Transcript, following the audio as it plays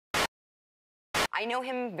I know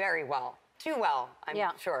him very well. Too well, I'm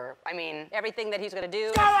sure. I mean... Everything that he's gonna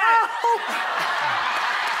do.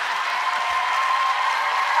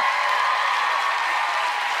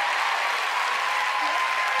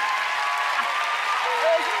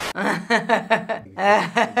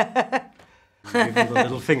 Give him the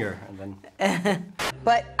little finger, and then...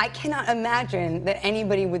 But I cannot imagine that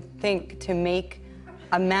anybody would think to make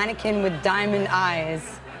a mannequin with diamond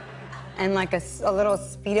eyes and like a little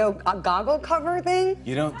Speedo goggle cover thing.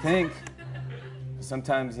 You don't think.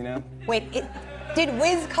 Sometimes, you know. Wait, did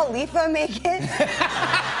Wiz Khalifa make it?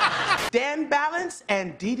 Dan Balance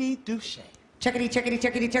and Dee Dee Douche. Checkity, checkity,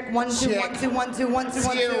 checkity, check. 1, 2, 1, 2, 1, 2, 1, 2,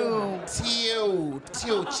 1,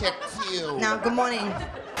 2. Check two. Now, good morning.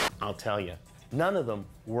 I'll tell you, none of them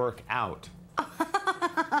work out.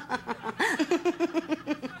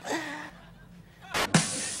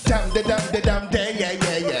 Dum da dum da dum da yeah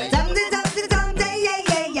yeah yeah. Dum da dum da dum da yeah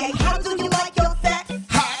yeah yeah. How do you like your sex?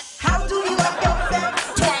 Hot. How do you like your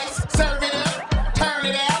sex? Twice. Serve it up. Turn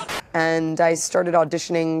it out. And I started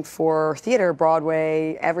auditioning for theater,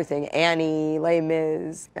 Broadway, everything, Annie, Les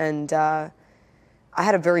Mis, and I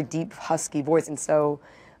had a very deep, husky voice, and so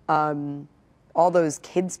all those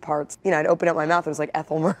kids' parts, you know, I'd open up my mouth, it was like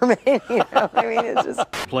Ethel Merman, you know, I mean, it's just...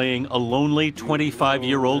 Playing a lonely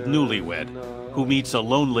 25-year-old newlywed who meets a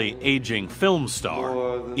lonely, aging film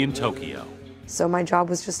star in Tokyo. So my job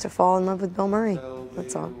was just to fall in love with Bill Murray,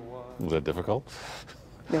 that's all. Was that difficult?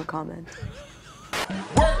 No comment.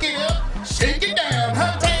 Work it up. Shake it down.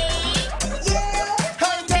 Hunting. Yeah.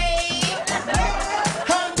 Hunting. Yeah.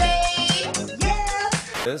 Hunting. Yeah.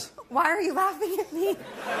 This? Why are you laughing at me?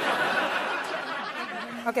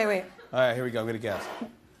 Okay, wait. All right, here we go. I'm gonna guess.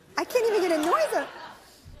 I can't even get a noise up.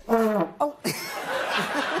 Oh.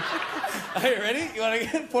 Are you ready? You want to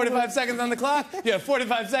get 45 seconds on the clock? You have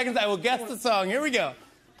 45 seconds. I will guess the song. Here we go.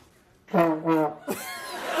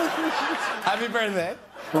 Happy birthday.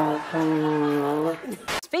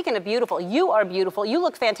 Speaking of beautiful, you are beautiful. You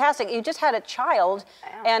look fantastic. You just had a child,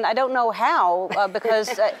 and I don't know how because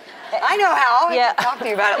I know how. Yeah. I'll talk to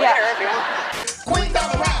you about it later if you want. Queens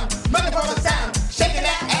all around. Looking for the sound. Shaking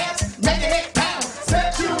that ass. Making it pound.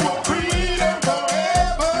 Sexual freedom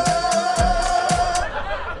forever.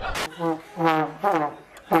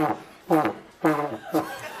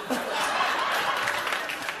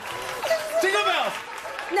 Jingle bells.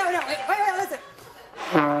 No, wait, listen.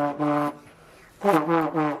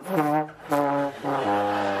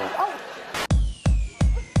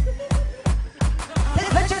 This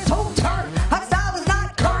bitch is too turned. Her style is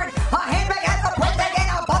not current. Her handbag has a price tag and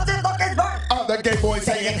her bust is looking burnt. All the gay boys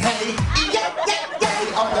saying hey. Yeah, yeah,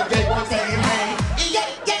 yeah. All the gay boys saying hey. Yeah,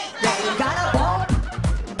 yeah, yeah. Got a bump.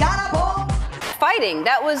 Got a bump. Fighting,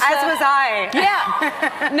 that was... As was I.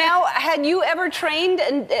 Yeah. Now, had you ever trained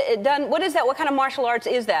and done... What is that? What kind of martial arts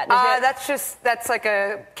is that? That's like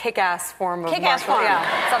a kick-ass form of Kick-ass martial- form.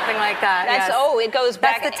 Yeah, something like that. That's, yes. oh, it goes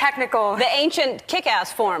back... That's the technical... The ancient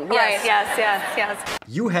kick-ass form. Right, Yes. yes.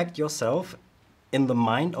 You hacked yourself in the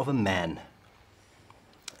mind of a man.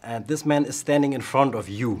 And this man is standing in front of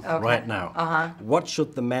you right now. What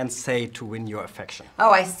should the man say to win your affection? Oh,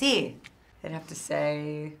 I see. They'd have to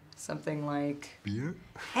say something like... Beer?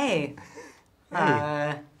 Hey,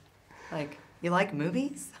 like, you like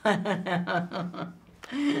movies? I don't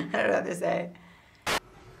know what to say.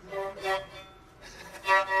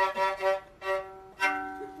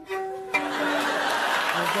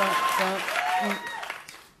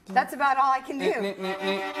 That's about all I can do.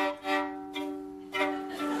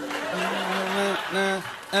 No?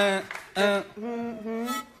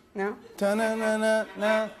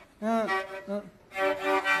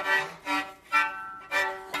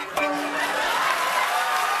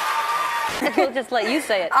 We'll just let you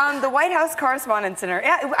say it. The White House Correspondents' Center.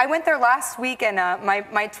 Yeah, I went there last week, and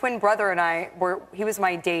my twin brother and I he was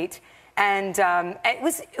my date, and it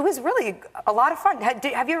was really a lot of fun. Have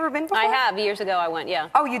you ever been before? I have. Years ago I went, yeah.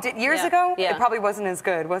 Oh, you did years ago? Yeah. It probably wasn't as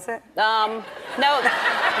good, was it? No.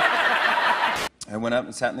 I went up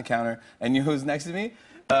and sat on the counter, and you know who's next to me?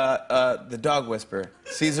 The dog whisperer,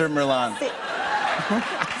 Caesar Milan.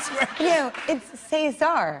 No, it's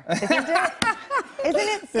Cesar, isn't it? Isn't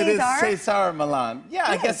it Cesar? It is Cesar Milan. Yeah,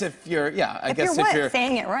 I guess if you're, if you're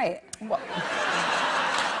saying it right. Well,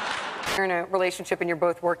 you're in a relationship and you're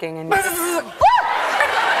both working and... What's wrong with that?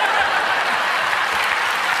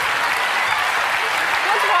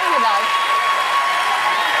 What's wrong with that?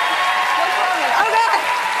 Oh, God!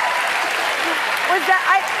 Was that...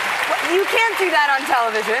 You can't do that on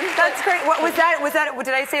television. That's great. What was that?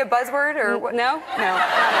 Did I say a buzzword or what? No? No.